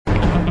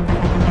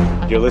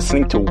You're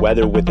listening to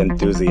Weather with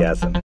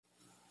Enthusiasm.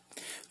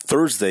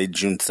 Thursday,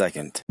 June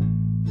 2nd.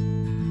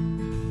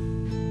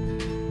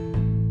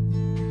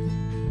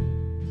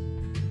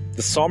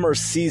 The summer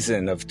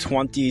season of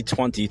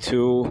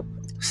 2022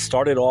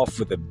 started off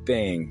with a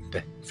bang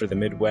for the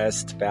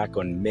Midwest back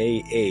on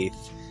May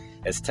 8th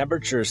as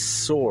temperatures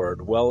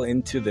soared well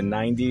into the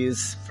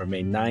 90s for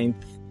May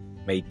 9th,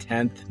 May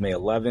 10th, May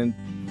 11th.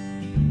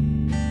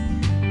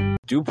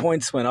 Dew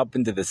points went up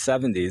into the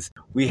 70s.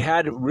 We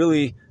had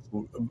really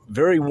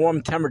very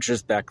warm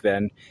temperatures back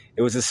then.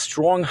 It was a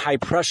strong high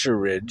pressure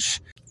ridge.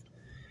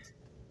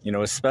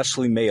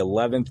 Especially May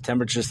 11th,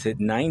 temperatures hit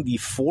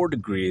 94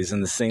 degrees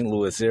in the St.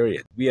 Louis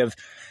area. We have,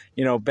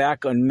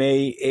 back on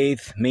May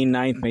 8th, May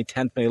 9th, May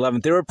 10th, May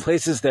 11th, there were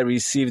places that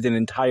received an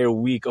entire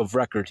week of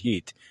record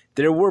heat.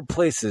 There were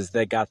places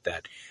that got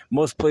that.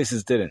 Most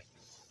places didn't.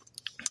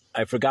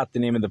 I forgot the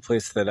name of the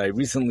place that I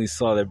recently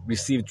saw that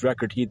received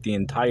record heat the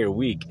entire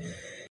week.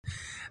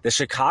 The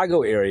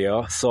Chicago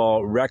area saw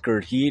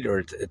record heat, or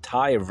a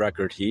tie of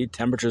record heat.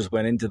 Temperatures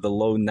went into the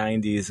low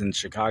 90s in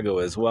Chicago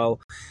as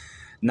well.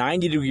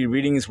 90-degree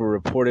readings were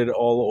reported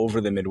all over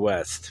the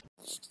Midwest.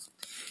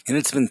 And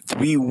it's been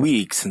 3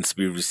 weeks since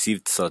we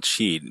received such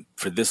heat.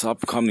 For this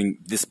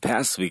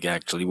past week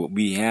actually, what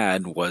we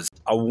had was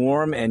a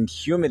warm and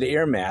humid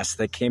air mass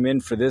that came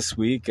in for this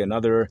week,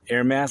 another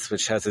air mass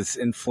which has its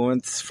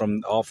influence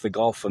from off the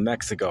Gulf of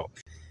Mexico.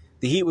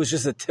 The heat was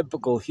just a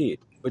typical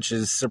heat, which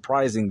is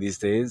surprising these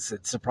days.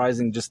 It's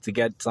surprising just to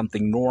get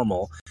something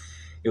normal.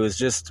 It was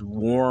just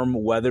warm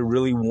weather,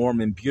 really warm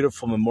and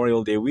beautiful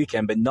Memorial Day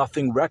weekend, but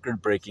nothing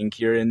record-breaking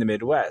here in the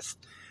Midwest.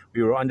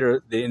 We were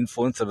under the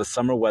influence of a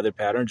summer weather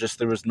pattern,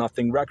 there was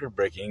nothing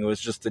record-breaking. It was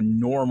just a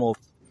normal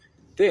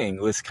thing.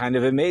 It was kind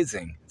of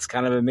amazing. It's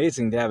kind of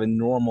amazing to have a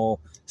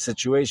normal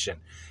situation.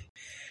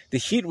 The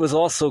heat was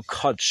also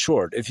cut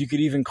short, if you could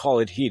even call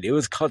it heat. It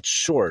was cut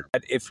short.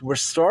 If we're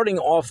starting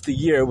off the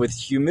year with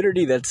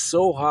humidity that's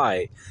so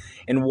high,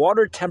 and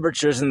water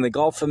temperatures in the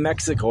Gulf of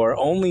Mexico are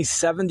only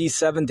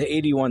 77 to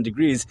 81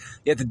 degrees,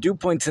 yet the dew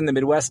points in the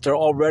Midwest are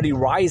already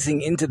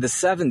rising into the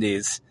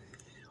 70s.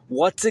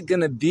 What's it going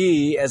to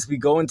be as we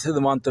go into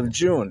the month of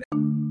June?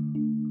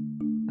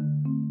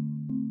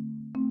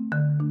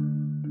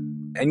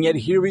 And yet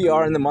here we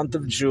are in the month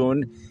of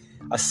June,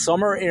 a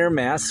summer air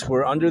mass.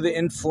 We're under the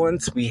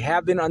influence. We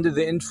have been under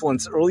the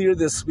influence. Earlier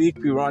this week,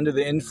 we were under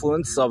the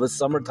influence of a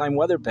summertime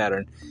weather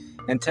pattern,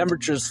 and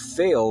temperatures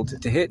failed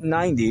to hit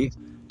 90.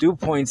 Dew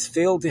points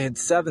failed to hit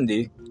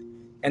 70,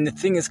 and the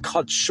thing is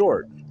cut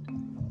short.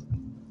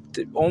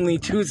 Only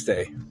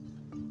Tuesday.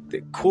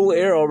 The cooler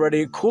air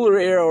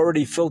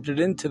already filtered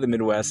into the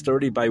Midwest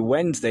already by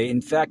Wednesday.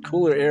 In fact,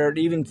 cooler air had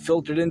even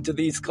filtered into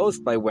the East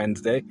Coast by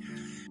Wednesday.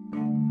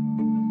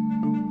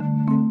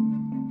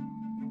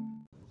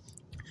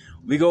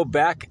 We go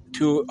back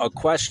to a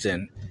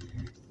question,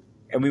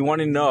 and we want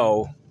to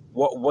know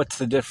what's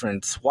the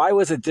difference. Why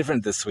was it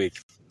different this week?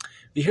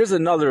 Here's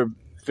another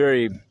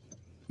very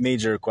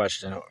major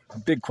question, a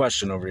big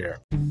question over here.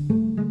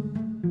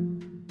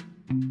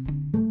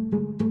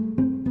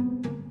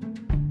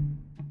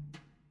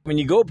 When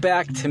you go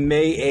back to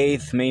May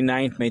 8th, May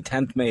 9th, May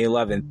 10th, May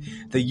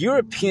 11th, the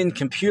European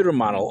computer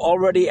model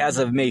already as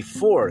of May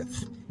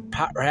 4th,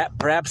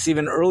 perhaps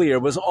even earlier,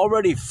 was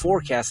already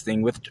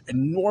forecasting with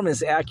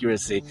enormous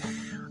accuracy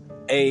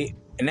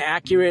an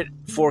accurate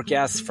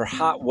forecast for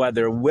hot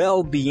weather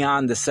well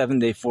beyond the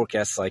 7-day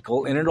forecast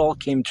cycle, and it all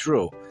came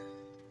true.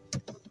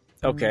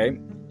 Okay,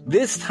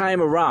 this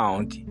time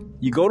around,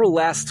 you go to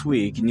last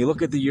week and you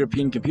look at the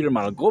European computer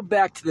model. Go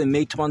back to the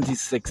May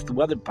 26th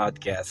weather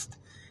podcast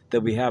that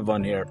we have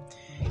on here,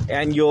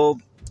 and you'll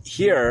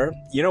hear,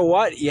 you know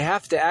what? You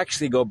have to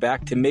actually go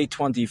back to May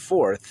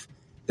 24th.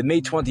 The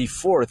May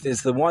 24th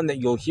is the one that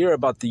you'll hear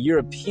about the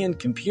European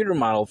computer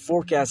model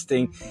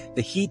forecasting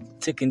the heat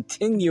to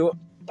continue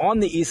on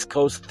the East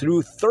Coast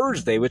through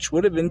Thursday, which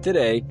would have been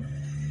today,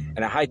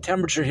 and a high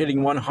temperature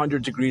hitting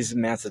 100 degrees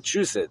in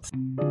Massachusetts.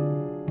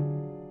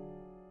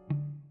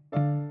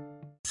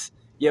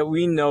 Yet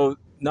we know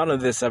none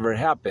of this ever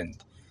happened.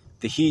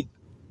 The heat,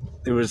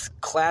 there was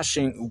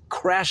crashing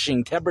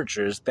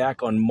temperatures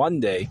back on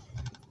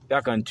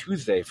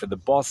Tuesday for the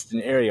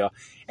Boston area,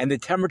 and the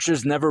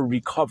temperatures never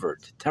recovered.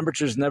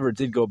 Temperatures never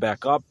did go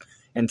back up,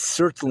 and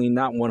certainly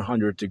not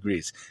 100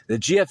 degrees. The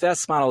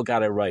GFS model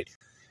got it right.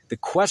 The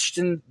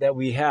question that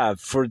we have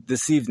for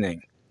this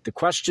evening,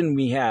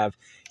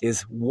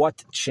 is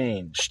what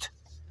changed?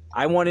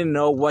 I want to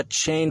know what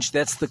changed.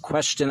 That's the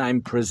question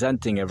I'm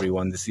presenting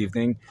everyone this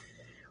evening.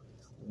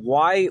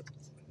 Why?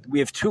 We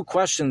have two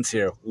questions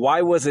here.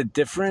 Why was it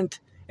different?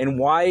 And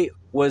why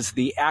was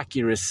the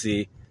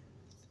accuracy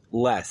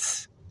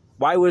less?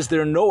 Why was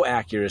there no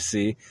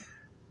accuracy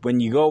when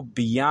you go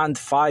beyond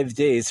 5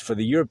 days for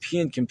the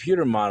European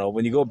computer model,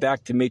 when you go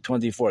back to May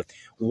 24th?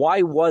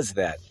 Why was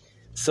that?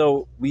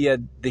 So we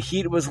had the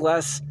heat was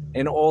less,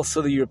 and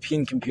also the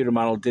European computer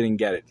model didn't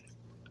get it.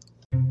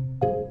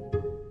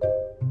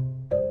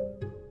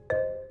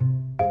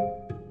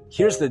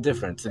 Here's the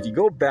difference. If you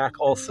go back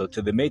also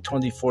to the May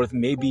 24th,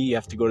 maybe you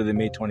have to go to the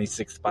May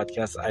 26th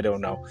podcast, I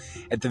don't know.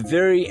 At the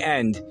very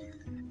end,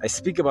 I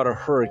speak about a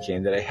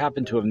hurricane that I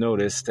happen to have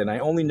noticed, and I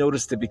only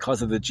noticed it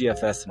because of the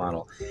GFS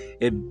model.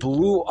 It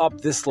blew up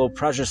this low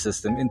pressure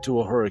system into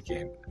a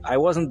hurricane. I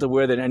wasn't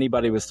aware that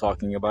anybody was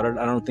talking about it.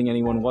 I don't think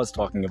anyone was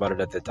talking about it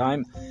at the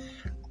time.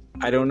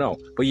 I don't know.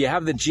 But you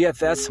have the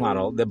GFS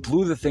model that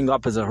blew the thing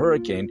up as a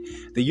hurricane.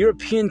 The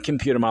European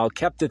computer model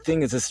kept the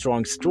thing as a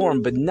strong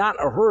storm, but not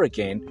a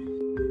hurricane.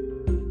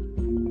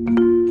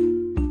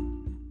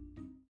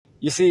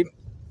 You see,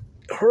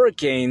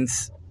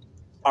 hurricanes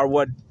are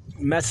what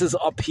messes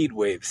up heat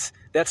waves.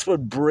 That's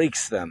what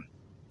breaks them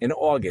in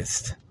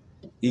August.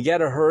 You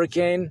get a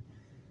hurricane,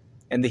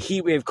 and the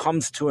heat wave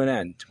comes to an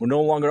end. We're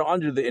no longer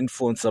under the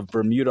influence of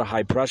Bermuda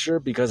high pressure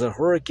because a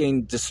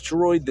hurricane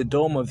destroyed the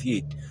dome of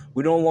heat.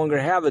 We no longer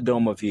have a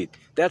dome of heat.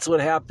 That's what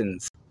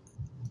happens.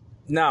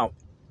 Now,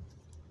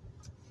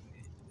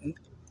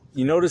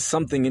 you notice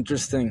something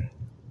interesting?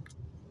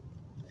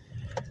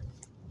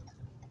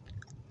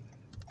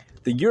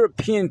 The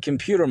European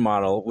computer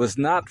model was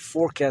not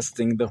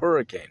forecasting the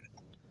hurricane.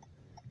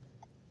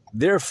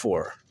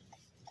 Therefore,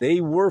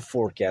 they were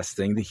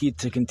forecasting the heat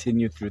to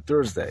continue through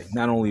Thursday.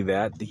 Not only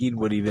that, the heat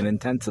would even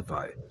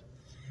intensify.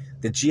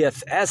 The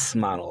GFS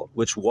model,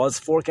 which was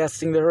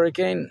forecasting the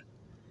hurricane,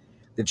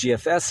 the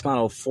GFS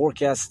model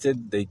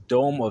forecasted the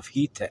dome of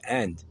heat to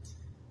end.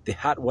 The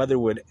hot weather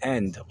would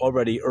end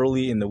already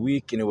early in the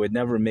week, and it would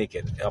never make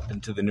it up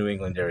into the New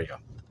England area.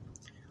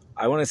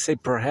 I want to say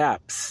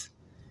perhaps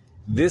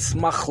this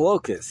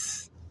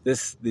machlokas,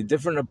 the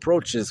different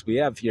approaches we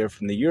have here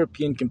from the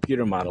European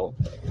computer model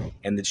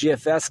and the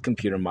GFS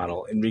computer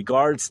model in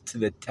regards to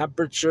the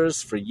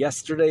temperatures for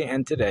yesterday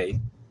and today,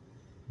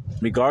 in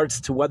regards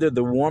to whether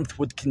the warmth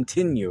would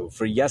continue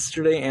for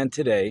yesterday and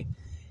today,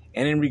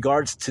 and in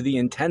regards to the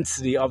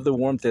intensity of the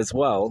warmth as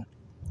well,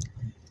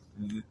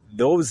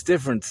 those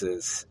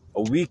differences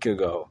a week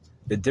ago,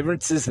 the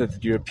differences that the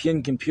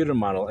European computer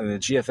model and the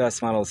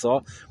GFS model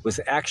saw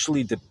was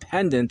actually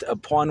dependent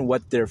upon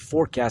what their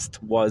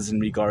forecast was in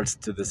regards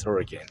to this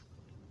hurricane.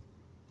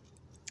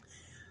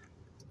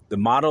 The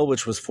model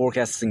which was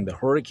forecasting the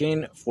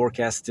hurricane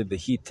forecasted the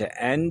heat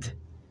to end,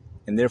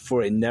 and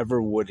therefore it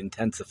never would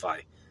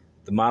intensify.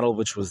 The model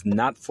which was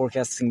not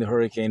forecasting the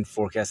hurricane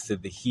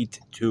forecasted the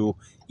heat to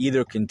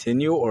either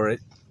continue or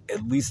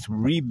at least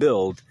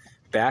rebuild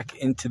back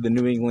into the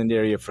New England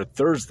area for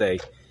Thursday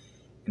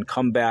and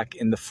come back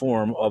in the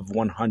form of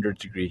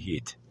 100-degree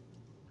heat.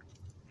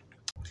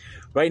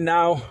 Right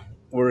now,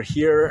 we're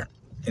here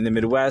in the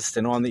Midwest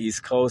and on the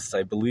East Coast.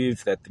 I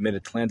believe that the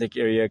Mid-Atlantic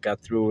area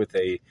got through with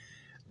a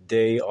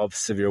day of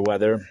severe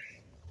weather.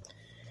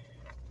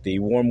 The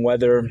warm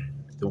weather,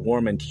 the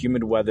warm and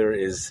humid weather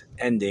is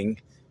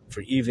ending for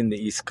even the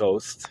East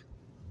Coast.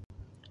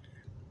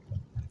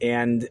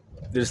 And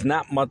there's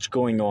not much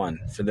going on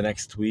for the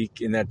next week,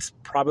 and that's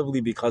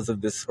probably because of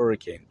this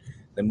hurricane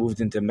that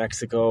moved into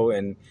Mexico,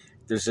 and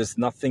there's just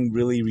nothing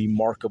really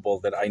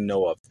remarkable that I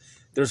know of.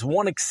 There's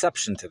one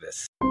exception to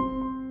this.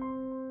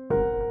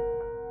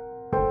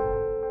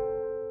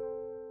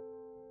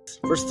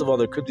 First of all,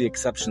 there could be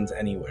exceptions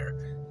anywhere.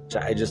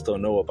 I just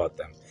don't know about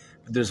them.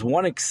 But there's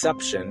one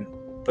exception,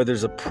 but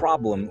there's a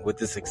problem with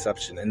this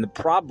exception. And the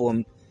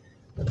problem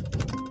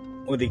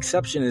with the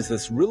exception is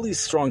this really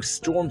strong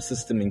storm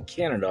system in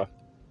Canada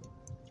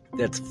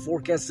that's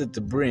forecasted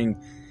to bring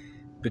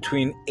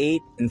between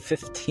 8 and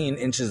 15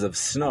 inches of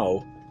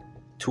snow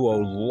to a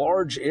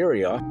large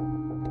area,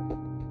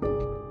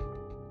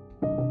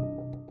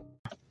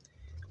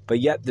 but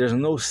yet there's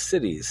no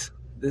cities.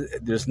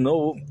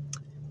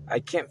 I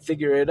can't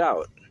figure it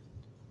out.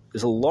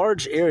 There's a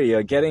large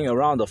area getting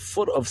around a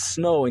foot of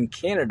snow in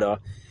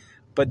Canada,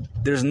 but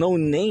there's no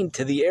name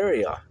to the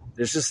area.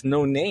 There's just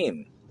no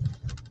name.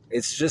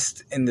 It's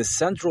just in the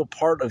central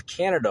part of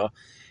Canada.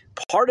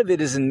 Part of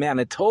it is in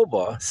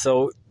Manitoba,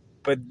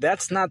 but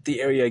that's not the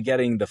area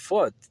getting the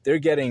foot. They're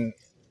getting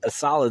a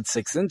solid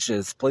 6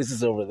 inches,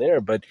 places over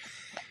there, but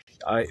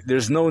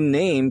there's no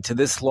name to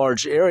this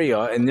large area,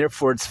 and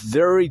therefore it's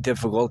very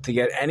difficult to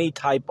get any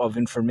type of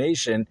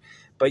information.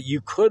 But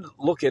you could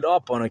look it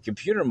up on a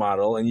computer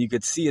model, and you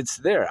could see it's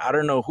there. I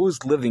don't know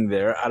who's living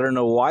there. I don't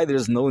know why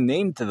there's no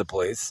name to the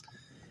place.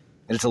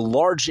 And it's a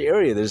large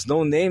area. There's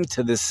no name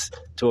to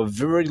a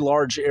very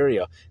large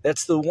area.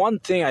 That's the one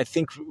thing I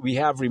think we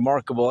have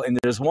remarkable. And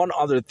there's one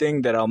other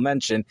thing that I'll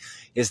mention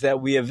is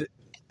that we have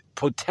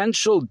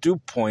potential dew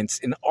points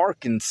in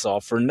Arkansas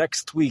for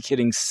next week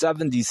hitting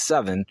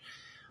 77,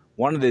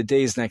 one of the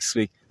days next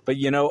week. But,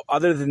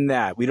 other than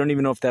that, we don't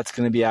even know if that's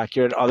going to be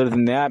accurate. Other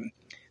than that,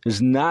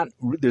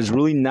 there's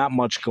really not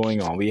much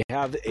going on. We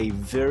have a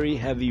very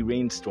heavy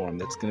rainstorm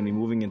that's going to be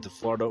moving into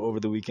Florida over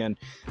the weekend,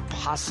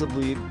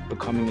 possibly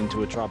becoming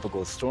into a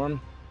tropical storm.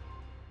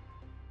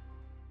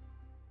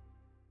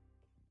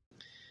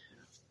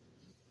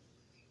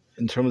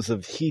 In terms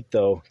of heat,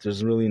 though,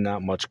 there's really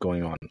not much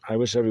going on. I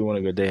wish everyone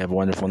a good day. Have a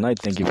wonderful night.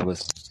 Thank you for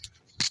listening.